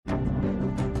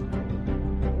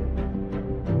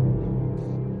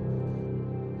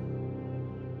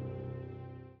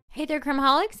Hey there,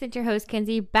 Crimeholics. It's your host,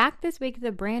 Kinsey, back this week with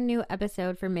a brand new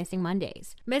episode for Missing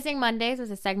Mondays. Missing Mondays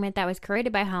was a segment that was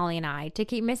created by Holly and I to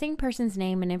keep missing person's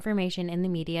name and information in the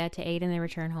media to aid in their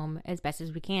return home as best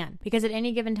as we can. Because at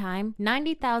any given time,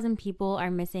 90,000 people are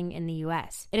missing in the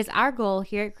U.S. It is our goal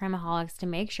here at Crimeholics to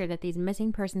make sure that these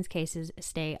missing persons cases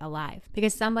stay alive.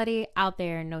 Because somebody out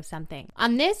there knows something.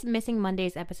 On this Missing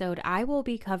Mondays episode, I will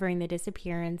be covering the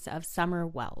disappearance of Summer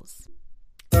Wells.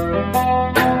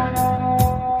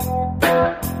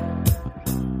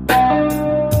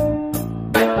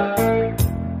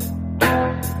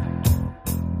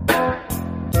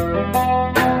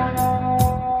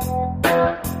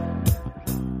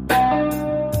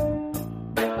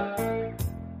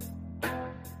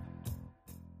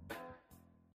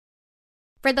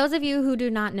 For those of you who do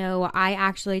not know, I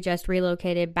actually just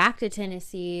relocated back to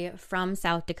Tennessee from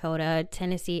South Dakota.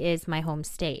 Tennessee is my home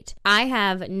state. I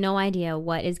have no idea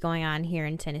what is going on here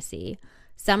in Tennessee.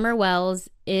 Summer Wells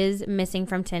is missing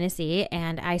from Tennessee,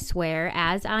 and I swear,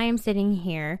 as I am sitting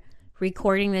here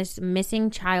recording this missing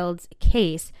child's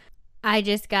case, I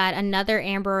just got another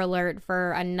Amber Alert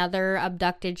for another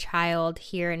abducted child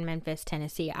here in Memphis,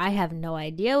 Tennessee. I have no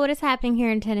idea what is happening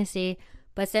here in Tennessee.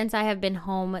 But since I have been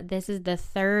home, this is the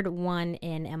third one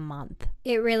in a month.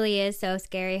 It really is so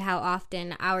scary how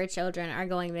often our children are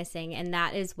going missing, and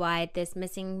that is why this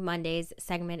Missing Mondays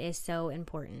segment is so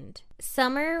important.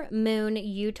 Summer Moon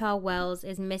Utah Wells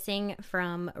is missing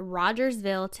from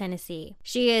Rogersville, Tennessee.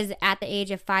 She is at the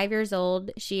age of 5 years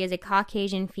old. She is a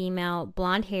Caucasian female,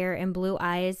 blonde hair and blue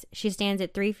eyes. She stands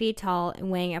at 3 feet tall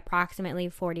and weighing approximately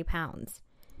 40 pounds.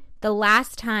 The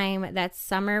last time that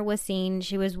Summer was seen,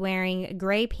 she was wearing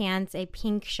gray pants, a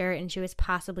pink shirt, and she was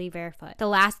possibly barefoot. The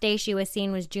last day she was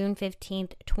seen was June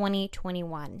 15th,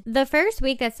 2021. The first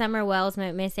week that Summer Wells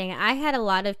went missing, I had a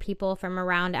lot of people from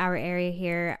around our area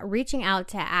here reaching out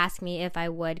to ask me if I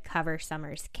would cover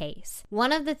Summer's case.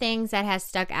 One of the things that has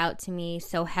stuck out to me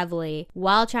so heavily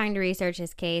while trying to research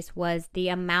this case was the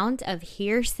amount of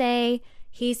hearsay,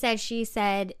 he said, she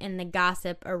said, and the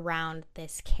gossip around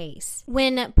this case.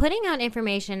 When putting out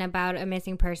information about a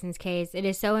missing persons case, it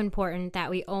is so important that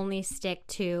we only stick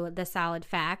to the solid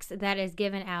facts that is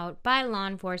given out by law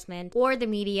enforcement or the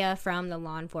media from the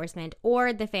law enforcement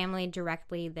or the family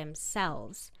directly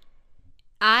themselves.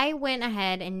 I went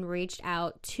ahead and reached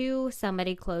out to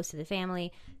somebody close to the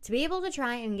family to be able to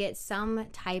try and get some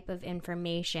type of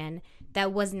information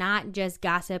that was not just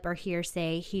gossip or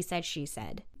hearsay, he said, she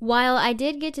said. While I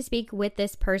did get to speak with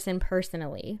this person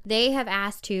personally, they have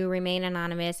asked to remain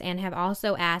anonymous and have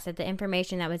also asked that the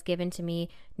information that was given to me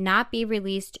not be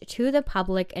released to the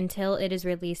public until it is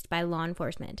released by law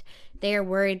enforcement. They are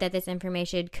worried that this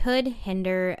information could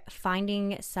hinder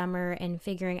finding Summer and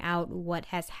figuring out what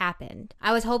has happened.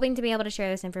 I was hoping to be able to share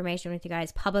this information with you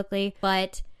guys publicly,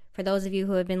 but for those of you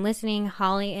who have been listening,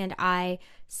 Holly and I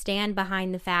stand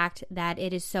behind the fact that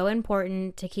it is so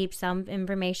important to keep some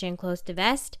information close to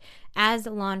vest, as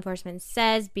law enforcement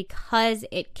says, because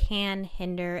it can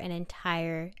hinder an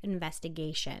entire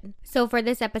investigation. So for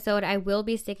this episode, I will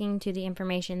be sticking to the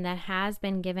information that has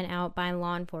been given out by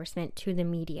law enforcement to the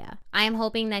media. I am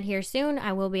hoping that here soon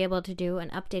I will be able to do an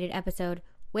updated episode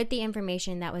with the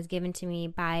information that was given to me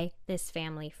by this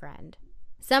family friend.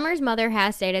 Summer's mother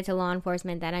has stated to law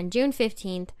enforcement that on June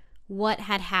 15th, what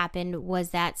had happened was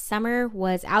that Summer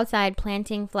was outside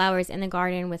planting flowers in the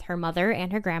garden with her mother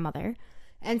and her grandmother.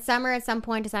 And Summer at some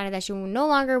point decided that she no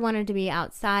longer wanted to be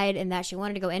outside and that she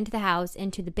wanted to go into the house,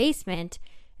 into the basement,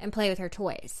 and play with her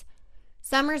toys.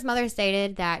 Summer's mother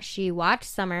stated that she watched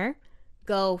Summer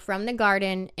go from the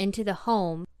garden into the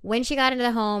home. When she got into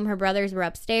the home, her brothers were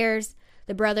upstairs.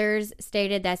 The brothers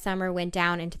stated that Summer went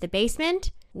down into the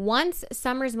basement. Once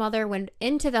Summer's mother went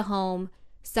into the home,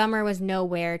 Summer was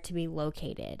nowhere to be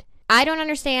located. I don't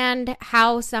understand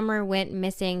how Summer went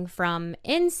missing from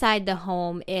inside the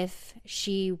home if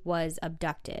she was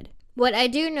abducted. What I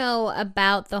do know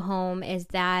about the home is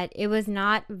that it was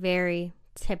not very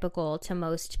typical to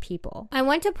most people. I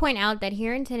want to point out that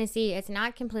here in Tennessee, it's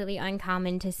not completely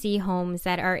uncommon to see homes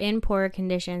that are in poor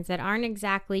conditions, that aren't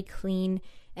exactly clean,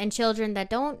 and children that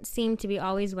don't seem to be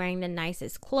always wearing the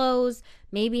nicest clothes,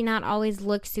 maybe not always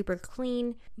look super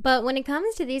clean. But when it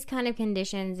comes to these kind of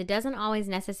conditions, it doesn't always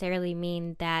necessarily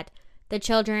mean that the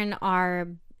children are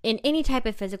in any type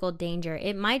of physical danger.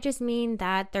 It might just mean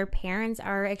that their parents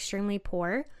are extremely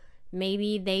poor.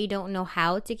 Maybe they don't know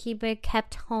how to keep a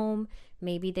kept home.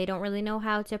 Maybe they don't really know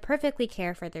how to perfectly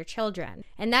care for their children.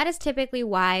 And that is typically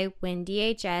why when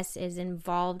DHS is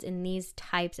involved in these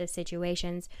types of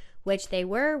situations, which they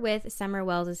were with Summer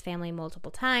Wells' family multiple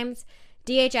times,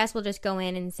 DHS will just go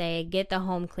in and say, get the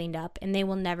home cleaned up, and they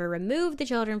will never remove the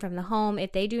children from the home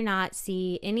if they do not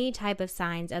see any type of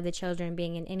signs of the children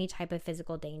being in any type of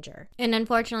physical danger. And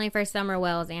unfortunately for Summer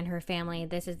Wells and her family,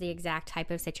 this is the exact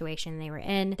type of situation they were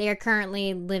in. They are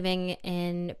currently living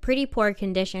in pretty poor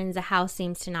conditions. The house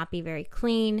seems to not be very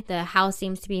clean. The house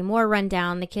seems to be more run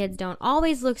down. The kids don't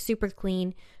always look super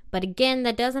clean. But again,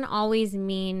 that doesn't always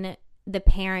mean the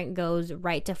parent goes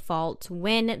right to fault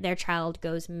when their child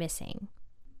goes missing.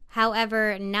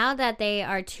 However, now that they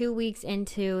are 2 weeks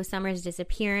into Summer's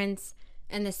disappearance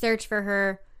and the search for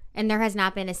her, and there has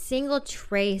not been a single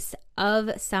trace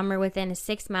of Summer within a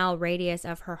 6-mile radius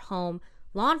of her home,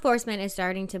 law enforcement is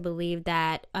starting to believe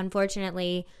that,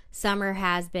 unfortunately, Summer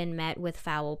has been met with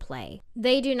foul play.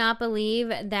 They do not believe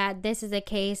that this is a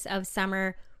case of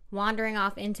Summer wandering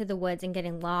off into the woods and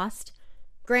getting lost.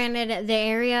 Granted, the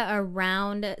area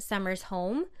around Summer's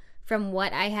home, from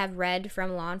what I have read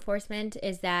from law enforcement,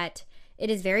 is that it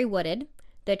is very wooded.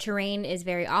 The terrain is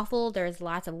very awful. There's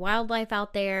lots of wildlife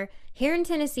out there. Here in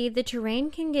Tennessee, the terrain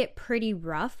can get pretty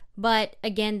rough. But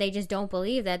again, they just don't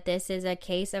believe that this is a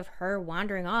case of her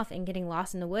wandering off and getting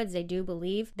lost in the woods. They do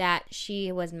believe that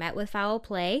she was met with foul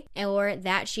play or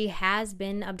that she has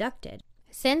been abducted.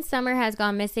 Since Summer has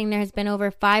gone missing, there has been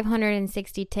over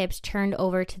 560 tips turned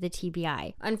over to the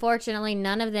TBI. Unfortunately,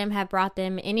 none of them have brought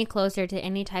them any closer to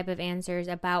any type of answers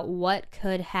about what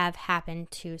could have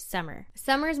happened to Summer.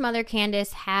 Summer's mother,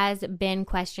 Candace, has been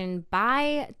questioned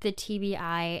by the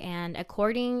TBI, and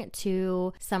according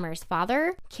to Summer's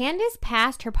father, Candace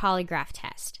passed her polygraph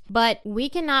test. But we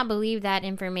cannot believe that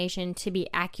information to be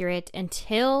accurate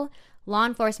until law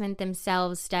enforcement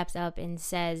themselves steps up and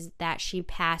says that she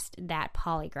passed that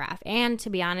polygraph. And to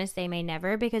be honest, they may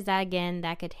never, because that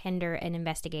could hinder an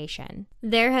investigation.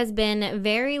 There has been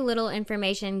very little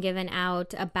information given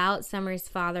out about Summer's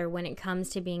father when it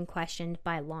comes to being questioned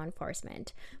by law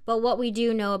enforcement. But what we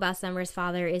do know about Summer's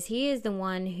father is he is the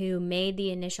one who made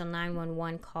the initial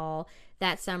 911 call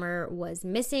that Summer was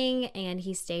missing, and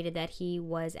he stated that he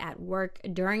was at work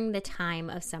during the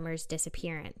time of Summer's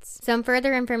disappearance. Some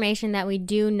further information that we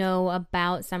do know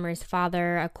about Summer's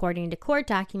father, according to court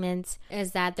documents,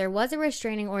 is that there was a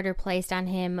restraining order placed on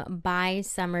him by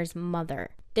Summer's mother.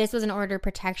 This was an order of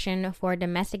protection for a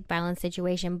domestic violence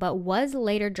situation, but was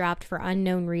later dropped for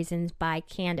unknown reasons by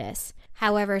Candace.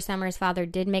 However, Summer's father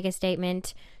did make a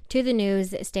statement to the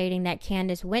news stating that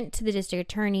Candace went to the district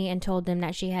attorney and told them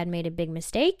that she had made a big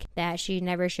mistake, that she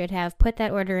never should have put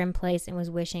that order in place and was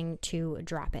wishing to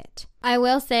drop it. I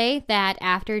will say that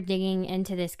after digging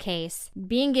into this case,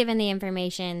 being given the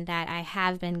information that I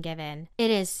have been given,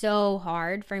 it is so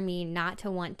hard for me not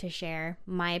to want to share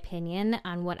my opinion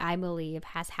on what I believe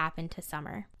has happened to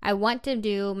Summer. I want to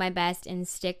do my best and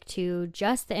stick to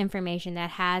just the information that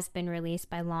has been released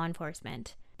by law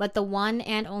enforcement. But the one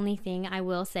and only thing I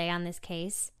will say on this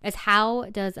case is, how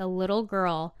does a little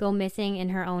girl go missing in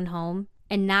her own home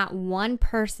and not one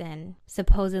person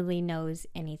supposedly knows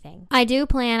anything? I do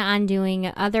plan on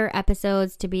doing other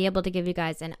episodes to be able to give you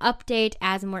guys an update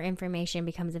as more information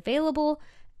becomes available.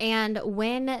 And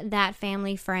when that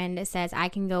family friend says I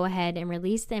can go ahead and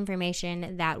release the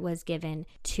information that was given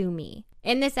to me.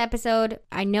 In this episode,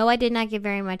 I know I did not give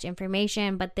very much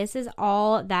information, but this is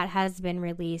all that has been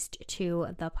released to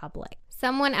the public.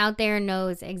 Someone out there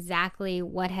knows exactly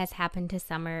what has happened to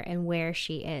Summer and where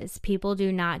she is. People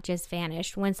do not just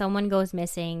vanish. When someone goes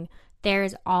missing,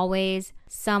 there's always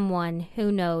someone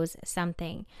who knows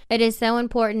something. It is so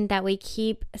important that we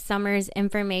keep Summer's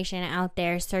information out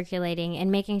there circulating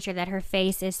and making sure that her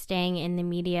face is staying in the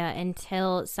media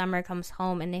until Summer comes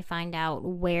home and they find out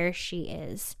where she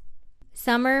is.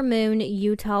 Summer Moon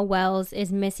Utah Wells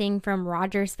is missing from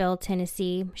Rogersville,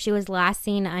 Tennessee. She was last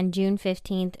seen on June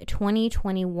 15th,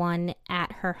 2021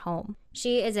 at her home.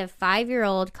 She is a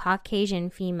 5-year-old Caucasian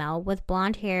female with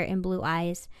blonde hair and blue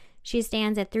eyes. She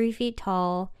stands at 3 feet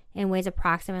tall and weighs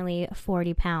approximately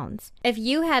 40 pounds. If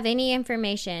you have any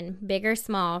information, big or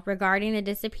small, regarding the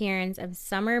disappearance of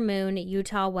Summer Moon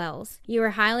Utah Wells, you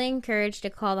are highly encouraged to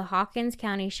call the Hawkins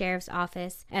County Sheriff's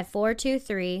Office at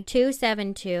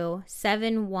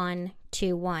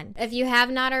 423-272-7121. If you have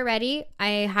not already,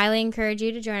 I highly encourage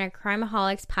you to join our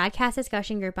Crimeaholics podcast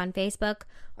discussion group on Facebook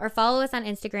or follow us on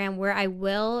Instagram, where I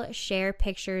will share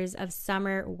pictures of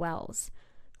Summer Wells.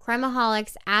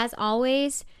 Crimeaholics, as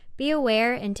always, be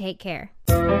aware and take care.